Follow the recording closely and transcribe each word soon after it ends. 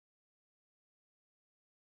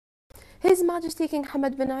His Majesty King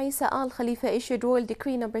Hamad bin Isa Al Khalifa issued Royal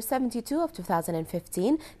Decree No. 72 of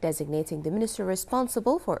 2015, designating the minister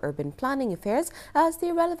responsible for urban planning affairs as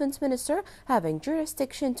the relevant minister having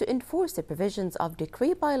jurisdiction to enforce the provisions of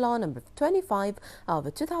Decree by Law No. 25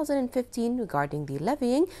 of 2015 regarding the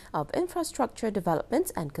levying of infrastructure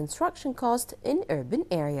development and construction costs in urban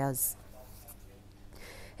areas.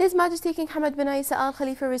 His Majesty King Hamad bin Isa Al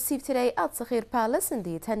Khalifa received today at Sakhir Palace in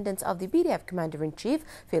the attendance of the BDF Commander-in-Chief,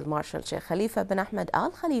 Field Marshal Sheikh Khalifa bin Ahmed Al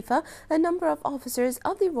Khalifa, a number of officers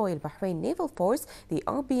of the Royal Bahrain Naval Force, the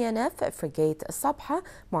RBNF frigate Sabha,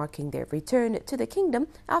 marking their return to the kingdom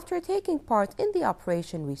after taking part in the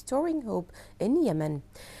Operation Restoring Hope in Yemen.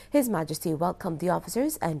 His Majesty welcomed the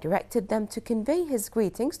officers and directed them to convey his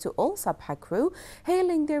greetings to all Sabha crew,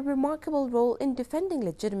 hailing their remarkable role in defending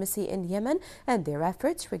legitimacy in Yemen and their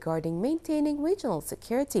efforts regarding maintaining regional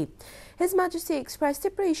security. His Majesty expressed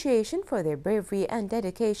appreciation for their bravery and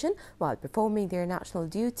dedication while performing their national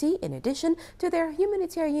duty, in addition to their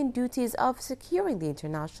humanitarian duties of securing the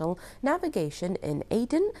international navigation in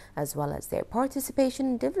Aden, as well as their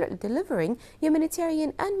participation in delivering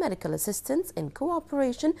humanitarian and medical assistance in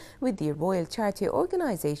cooperation with the Royal Charity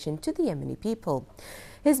Organization to the Yemeni people.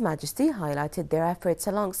 His Majesty highlighted their efforts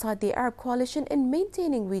alongside the Arab coalition in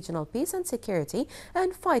maintaining regional peace and security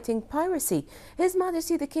and fighting piracy. His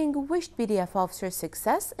Majesty the King wished BDF officers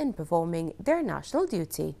success in performing their national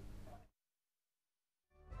duty.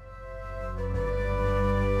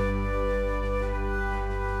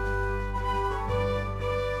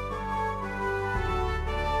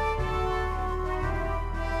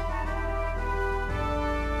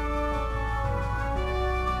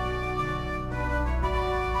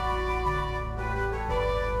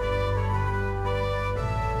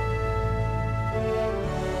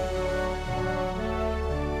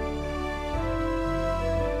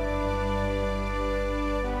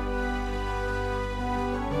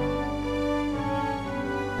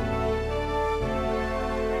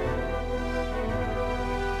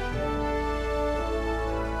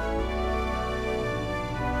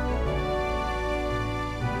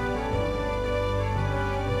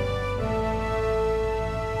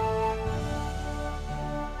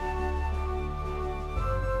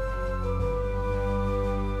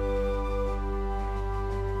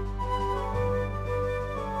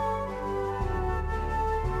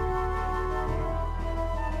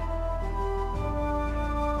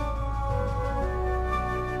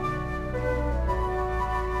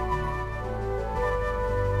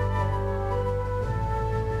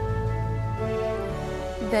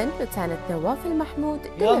 Then Lieutenant Nawaf al-Mahmoud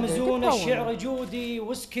يا مزون الشعر جودي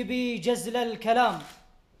واسكبي جزل الكلام،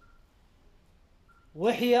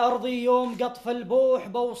 وحي أرضي يوم قطف البوح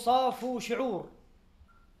بوصاف وشعور،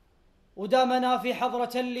 ودامنا في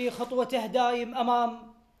حضرة اللي خطوته دايم أمام،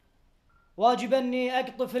 واجب أني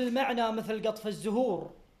أقطف المعنى مثل قطف الزهور،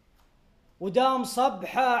 ودام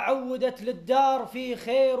صبحة عودت للدار في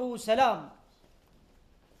خير وسلام،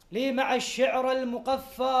 لي مع الشعر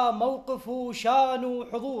المقفى موقف وشان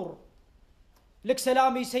وحضور، لك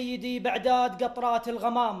سلامي سيدي بعداد قطرات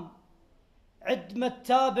الغمام، عد ما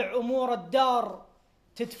تتابع أمور الدار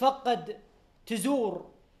تتفقد تزور،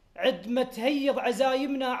 عد ما تهيض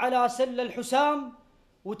عزايمنا على سل الحسام،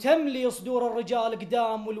 وتملي صدور الرجال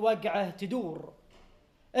قدام والوقعة تدور.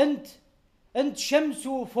 أنت شمس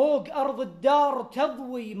فوق أرض الدار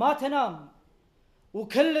تضوي ما تنام،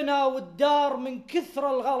 وكلنا والدار من كثر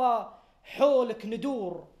الغلا حولك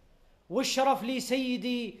ندور، والشرف لي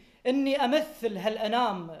سيدي إني أمثل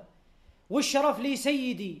هالأنام، والشرف لي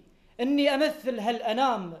سيدي إني أمثل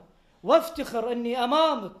هالأنام، وافتخر إني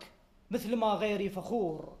أمامك مثل ما غيري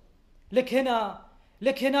فخور.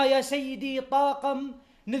 لك هنا يا سيدي طاقم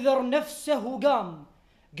نذر نفسه وقام،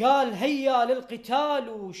 قال هيا للقتال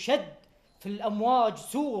وشد في الأمواج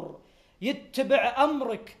سور، يتبع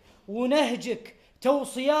أمرك ونهجك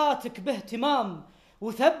توصياتك باهتمام،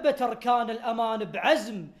 وثبت أركان الأمان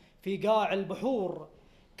بعزم في قاع البحور.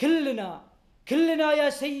 كلنا يا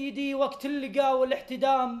سيدي وقت اللقاء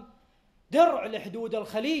والاحتدام درع لحدود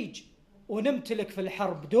الخليج، ونمتلك في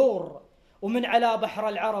الحرب دور، ومن على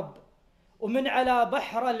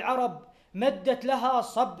بحر العرب مدت لها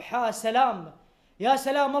صبحة سلام. يا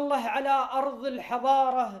سلام الله على أرض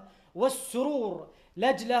الحضارة والسرور،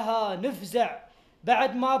 لجلها نفزع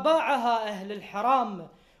بعد ما باعها أهل الحرام،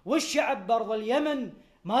 والشعب برض اليمن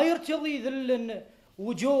ما يرتضي ذل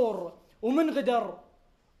وجور،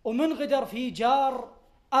 ومن غدر في جار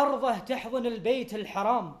أرضه تحضن البيت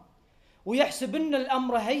الحرام، ويحسب إن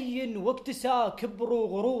الأمر هين واكتسى كبر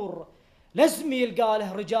وغرور، لازم يلقى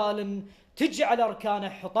له رجال تجعل أركانه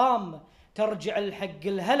حطام، ترجع الحق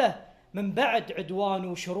الهله من بعد عدوان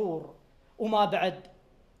وشرور.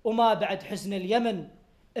 وما بعد حزن اليمن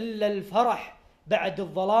إلا الفرح بعد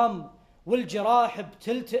الظلام، والجراح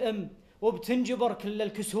بتلتئم وبتنجبر كل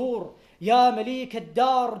الكسور. يا مليك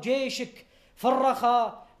الدار جيشك في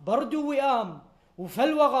الرخاء برد ووئام، وفي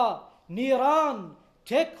الوغى نيران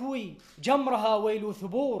تكوي جمرها ويل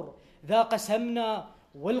وثبور. ذا قسمنا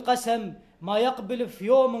والقسم ما يقبل في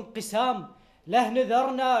يوم انقسام، له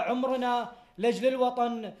نذرنا عمرنا لأجل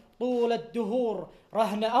الوطن طول الدهور.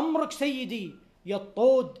 رهن أمرك سيدي يا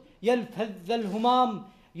الطود يا الفذ الهمام،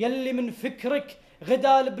 يلي من فكرك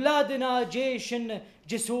غدا لبلادنا جيش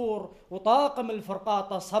جسور. وطاقم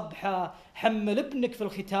الفرقاطة صبحة حمل ابنك في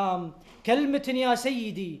الختام، كلمة يا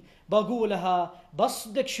سيدي بقولها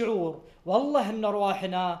بصدق شعور. والله إن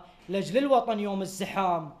أرواحنا لأجل الوطن يوم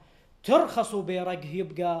الزحام ترخصوا برقه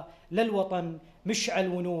يبقى للوطن مشعل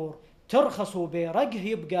ونور، ترخصوا برقه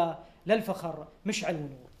يبقى للفخر مشعل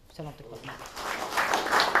ونور. سلامتك.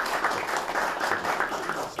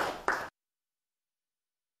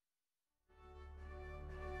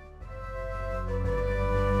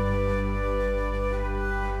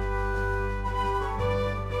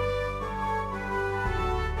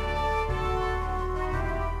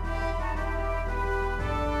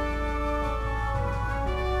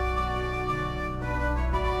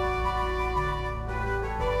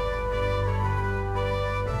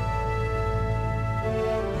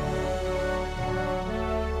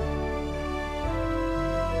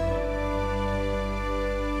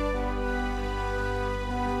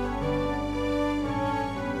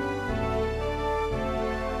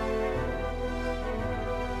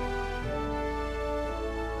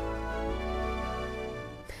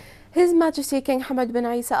 His Majesty King Hamad bin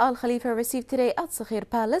Isa Al Khalifa received today at Sakhir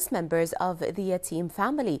Palace members of the Yatim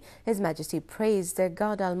family. His Majesty praised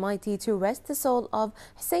God Almighty to rest the soul of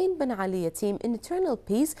Hussein bin Ali Yatim in eternal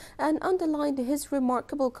peace and underlined his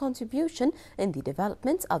remarkable contribution in the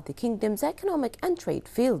development of the kingdom's economic and trade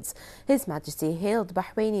fields. His Majesty hailed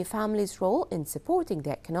Bahraini families' role in supporting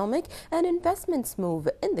the economic and investments move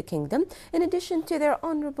in the kingdom, in addition to their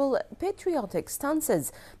honourable patriotic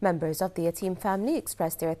stances. Members of the Yatim family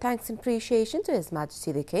expressed their thanks and appreciation to His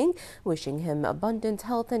Majesty the King, wishing him abundant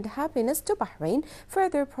health and happiness to Bahrain,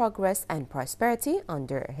 further progress and prosperity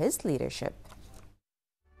under his leadership.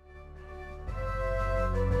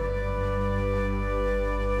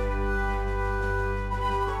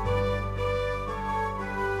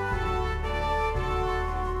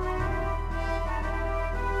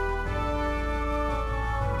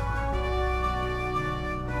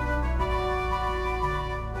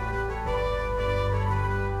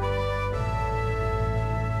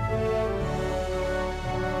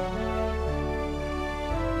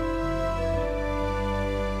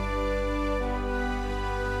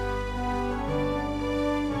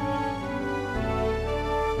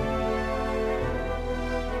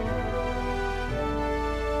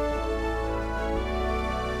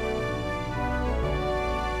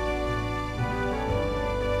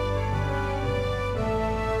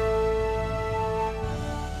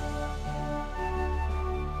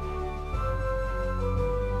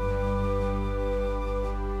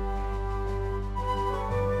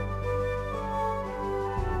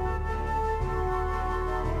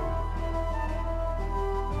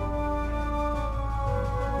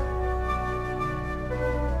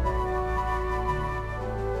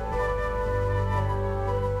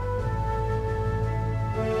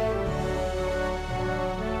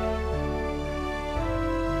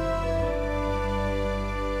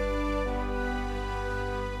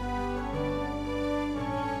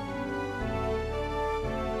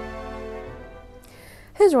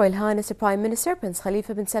 His Royal Highness the Prime Minister Prince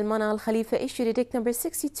Khalifa bin Salman Al Khalifa issued Edict number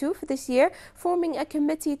 62 for this year, forming a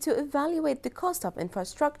committee to evaluate the cost of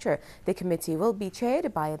infrastructure. The committee will be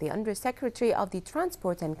chaired by the Under Secretary of the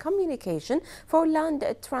Transport and Communication for Land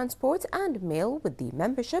Transport and Mail, with the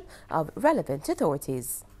membership of relevant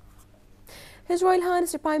authorities. His Royal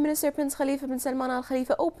Highness the Prime Minister Prince Khalifa bin Salman Al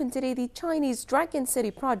Khalifa opened today the Chinese Dragon City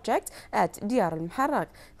project at Diyar Al Muharraq.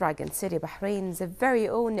 Dragon City, Bahrain's very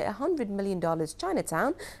own $100 million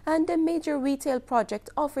Chinatown and a major retail project,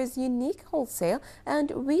 offers unique wholesale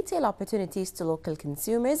and retail opportunities to local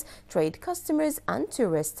consumers, trade customers and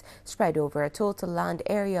tourists. Spread over a total land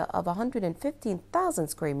area of 115,000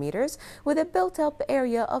 square meters with a built-up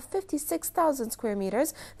area of 56,000 square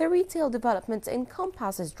meters, the retail development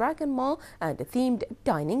encompasses Dragon Mall and a themed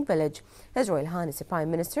dining village. His Royal Highness the Prime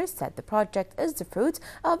Minister said the project is the fruit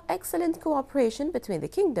of excellent cooperation between the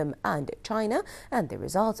Kingdom and China and the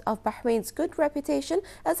result of Bahrain's good reputation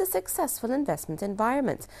as a successful investment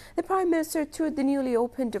environment. The Prime Minister toured the newly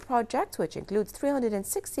opened project, which includes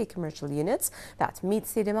 360 commercial units that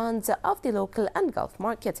meets the demands of the local and Gulf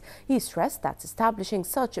market. He stressed that establishing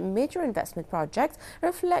such major investment projects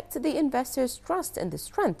reflects the investors' trust in the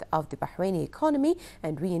strength of the Bahraini economy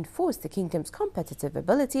and reinforce the Kingdom's competitive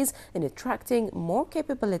abilities in attracting more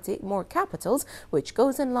capitals, which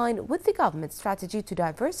goes in line with the government's strategy to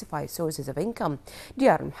diversify sources of income.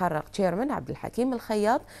 Diyar Muharraq Chairman Abdul Hakim Al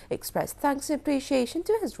Khayyab expressed thanks and appreciation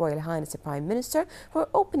to His Royal Highness the Prime Minister for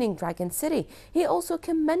opening Dragon City. He also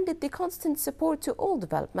commended the constant support to all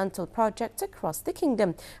developmental projects across the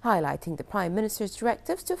Kingdom, highlighting the Prime Minister's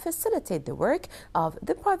directives to facilitate the work of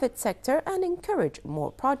the private sector and encourage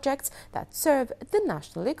more projects that serve the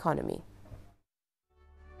national economy.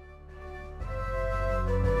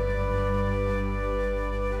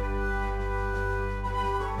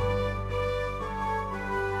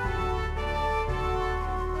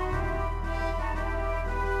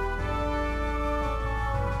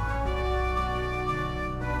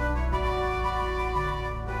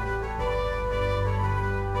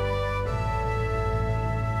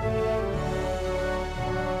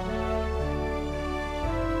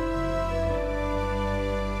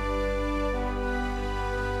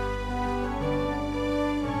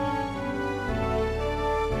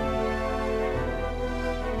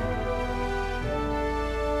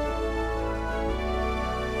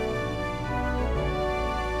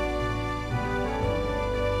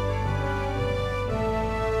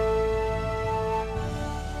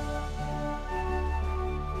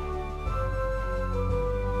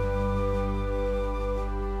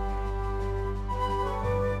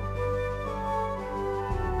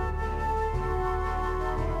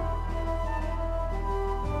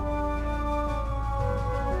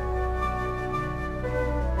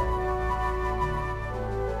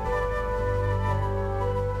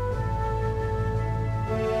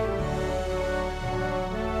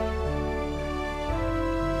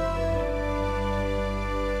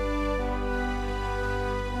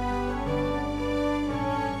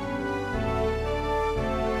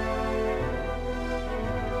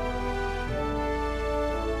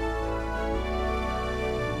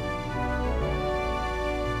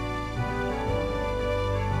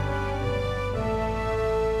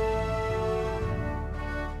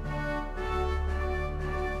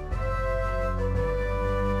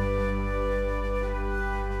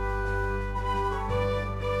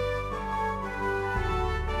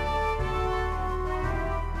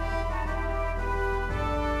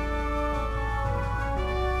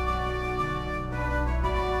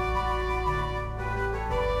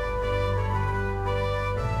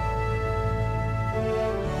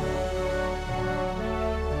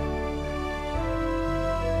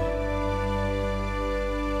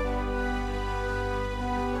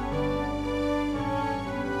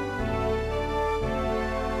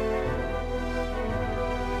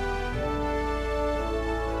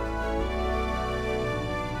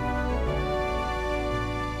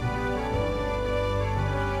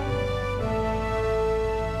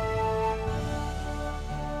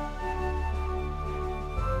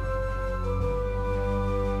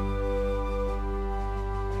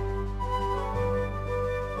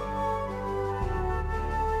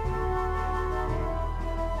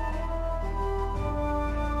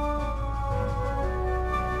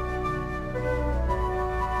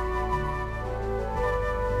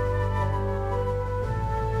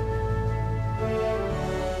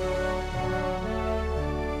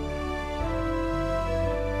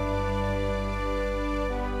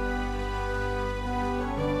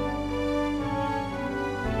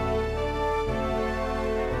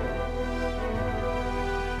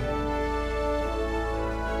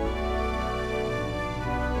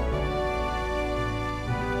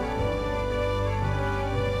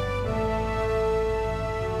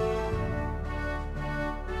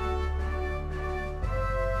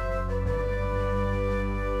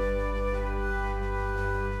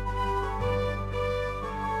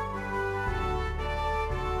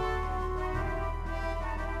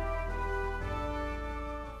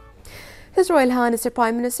 His Royal Highness the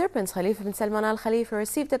Prime Minister Prince Khalifa bin Salman Al Khalifa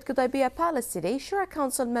received at Qudaibiya Palace today Shura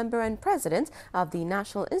Council member and President of the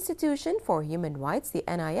National Institution for Human Rights, the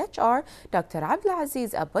NIHR, Dr.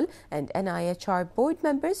 Abdulaziz Abul, and NIHR board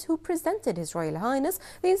members who presented His Royal Highness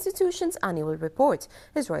the institution's annual report.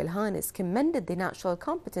 His Royal Highness commended the natural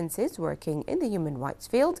competencies working in the human rights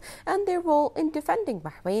field and their role in defending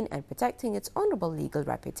Bahrain and protecting its honourable legal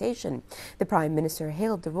reputation. The Prime Minister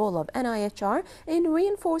hailed the role of NIHR in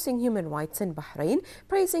reinforcing human rights in Bahrain,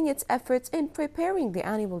 praising its efforts in preparing the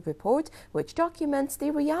annual report, which documents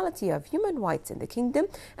the reality of human rights in the kingdom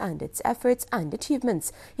and its efforts and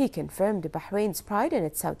achievements. He confirmed Bahrain's pride in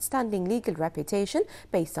its outstanding legal reputation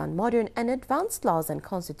based on modern and advanced laws and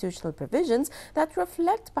constitutional provisions that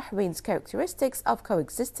reflect Bahrain's characteristics of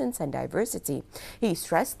coexistence and diversity. He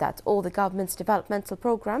stressed that all the government's developmental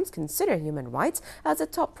programs consider human rights as a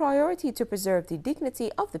top priority to preserve the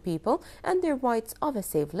dignity of the people and their rights of a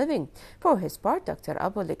safe living. For his part, Dr.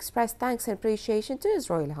 Abul expressed thanks and appreciation to His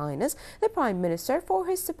Royal Highness, the Prime Minister, for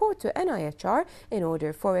his support to NIHR in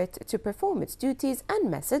order for it to perform its duties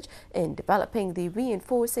and message in developing,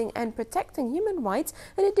 reinforcing and protecting human rights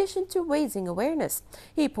in addition to raising awareness.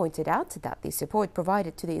 He pointed out that the support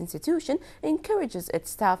provided to the institution encourages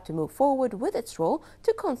its staff to move forward with its role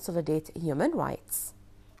to consolidate human rights.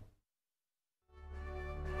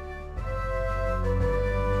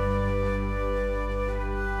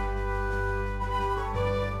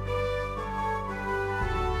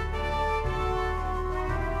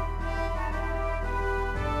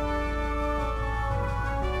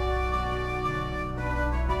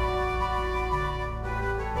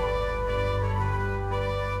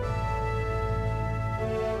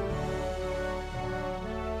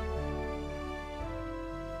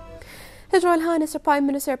 His Royal Highness the Prime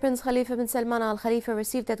Minister Prince Khalifa bin Salman Al Khalifa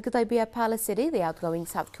received at Qudaibiya Palace today the outgoing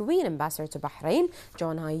South Korean ambassador to Bahrain,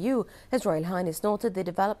 John Hai-yu. His Royal Highness noted the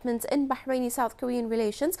developments in Bahraini-South Korean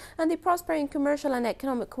relations and the prospering commercial and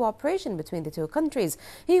economic cooperation between the two countries.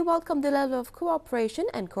 He welcomed the level of cooperation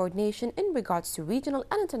and coordination in regards to regional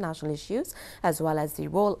and international issues, as well as the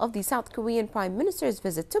role of the South Korean Prime Minister's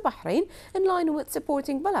visit to Bahrain in line with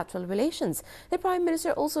supporting bilateral relations. The Prime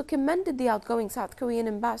Minister also commended the outgoing South Korean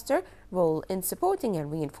ambassador role in supporting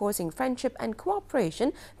and reinforcing friendship and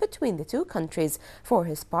cooperation between the two countries. For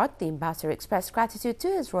his part, the ambassador expressed gratitude to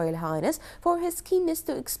His Royal Highness for his keenness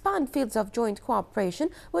to expand fields of joint cooperation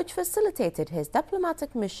which facilitated his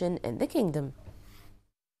diplomatic mission in the kingdom.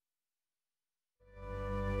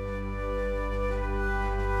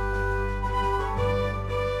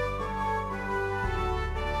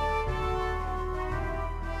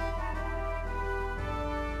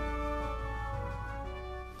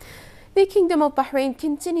 The Kingdom of Bahrain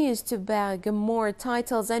continues to bag more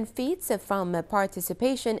titles and feats from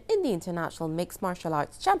participation in the International Mixed Martial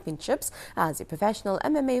Arts Championships as a professional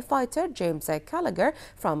MMA fighter, James Gallagher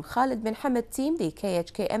from Khalid bin Hamad team, the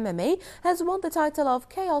KHK MMA, has won the title of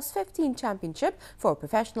Chaos 15 Championship for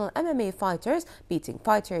professional MMA fighters, beating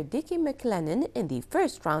fighter Dickie McLennan in the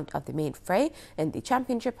first round of the main fray in the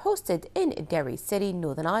championship hosted in Derry City,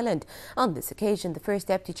 Northern Ireland. On this occasion, the first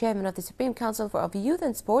Deputy Chairman of the Supreme Council of Youth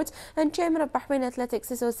and Sports and Chairman of Bahrain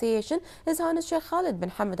Athletics Association, His Highness Sheikh Khalid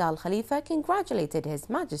bin Hamad Al Khalifa, congratulated His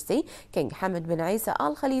Majesty King Hamad bin Isa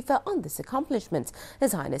Al Khalifa on this accomplishment.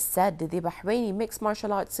 His Highness said that the Bahraini mixed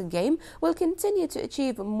martial arts game will continue to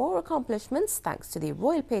achieve more accomplishments thanks to the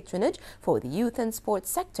royal patronage for the youth and sports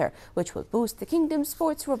sector, which will boost the kingdom's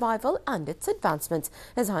sports revival and its advancement.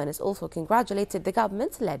 His Highness also congratulated the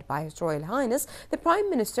government led by His Royal Highness the Prime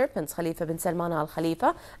Minister Prince Khalifa bin Salman Al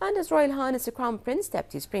Khalifa and His Royal Highness the Crown Prince,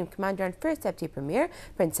 Deputy Supreme Commander and First Deputy Premier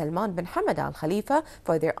Prince Salman bin Hamad Al Khalifa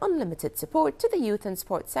for their unlimited support to the youth and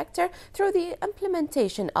sports sector through the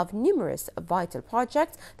implementation of numerous vital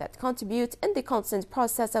projects that contribute in the constant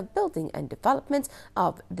process of building and development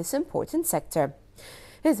of this important sector.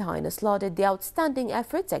 His Highness lauded the outstanding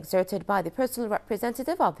efforts exerted by the personal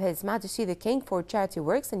representative of His Majesty the King for Charity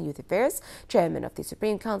Works and Youth Affairs, Chairman of the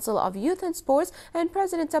Supreme Council of Youth and Sports and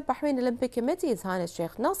President of Bahrain Olympic Committee, His Highness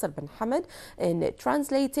Sheikh Nasser bin Hamad, in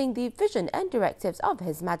translating the vision and directives of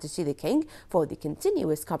His Majesty the King for the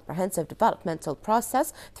continuous comprehensive developmental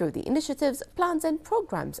process through the initiatives, plans and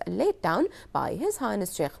programs laid down by His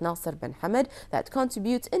Highness Sheikh Nasser bin Hamad that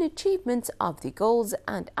contribute in achievement of the goals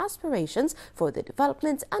and aspirations for the development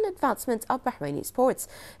development and advancement of Bahraini sports.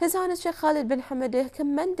 His Highness Sheikh Khalid bin Hamad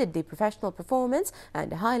commended the professional performance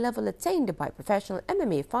and high level attained by professional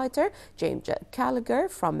MMA fighter James Gallagher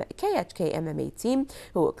from KHK MMA team,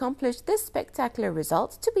 who accomplished this spectacular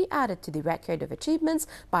result to be added to the record of achievements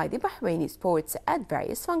by the Bahraini sports at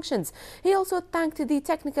various functions. He also thanked the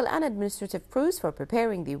technical and administrative crews for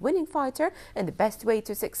preparing the winning fighter in the best way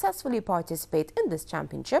to successfully participate in this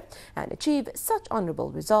championship and achieve such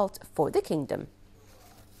honourable result for the kingdom.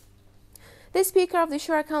 The Speaker of the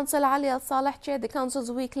Shura Council, Ali Al Saleh, chaired the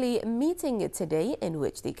Council's weekly meeting today, in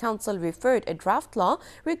which the Council referred a draft law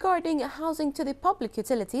regarding housing to the Public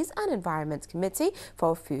Utilities and Environment Committee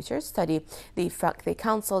for future study. The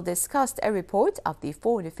Council discussed a report of the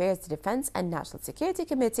Foreign Affairs, Defence and National Security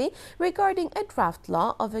Committee regarding a draft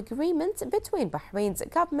law of agreement between Bahrain's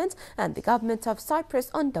government and the government of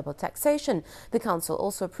Cyprus on double taxation. The Council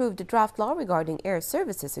also approved a draft law regarding air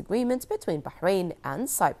services agreement between Bahrain and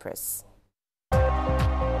Cyprus.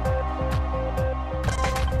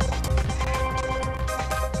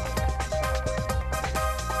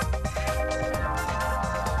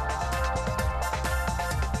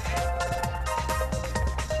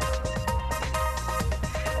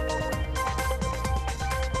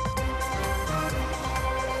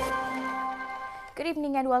 Good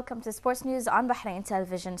evening and welcome to Sports News on Bahrain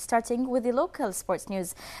Television. Starting with the local sports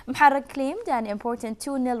news. Muharraq claimed an important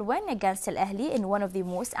 2-0 win against Al Ahli in one of the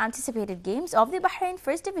most anticipated games of the Bahrain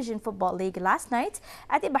First Division Football League last night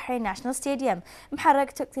at the Bahrain National Stadium.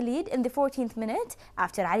 Muharraq took the lead in the 14th minute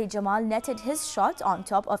after Ali Jamal netted his shot on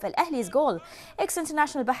top of Al Ahli's goal.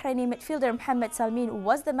 Ex-international Bahraini midfielder Mohamed Salmin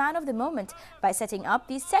was the man of the moment by setting up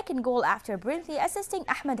the second goal after brilliantly assisting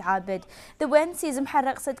Ahmed Abid. The win sees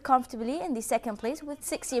Muharraq sit comfortably in the second place with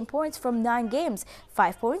 16 points from 9 games,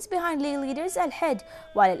 5 points behind league leaders Al Had,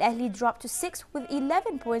 while Al Ahli dropped to 6th with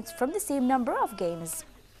 11 points from the same number of games.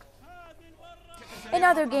 In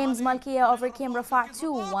other games, Malkia overcame Rafah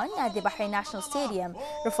 2-1 at the Bahrain National Stadium.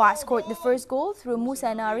 Rafah scored the first goal through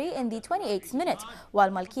Musa Nari in the 28th minute, while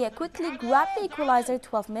Malkia quickly grabbed the equalizer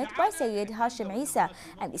 12th minute by Sayyid Hashim Isa,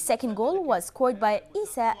 and the second goal was scored by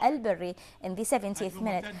Isa Al-Barri in the 70th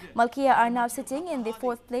minute. Malkia are now sitting in the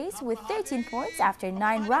 4th place with 13 points after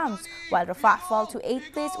 9 rounds, while Rafah fall to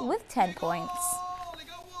 8th place with 10 points.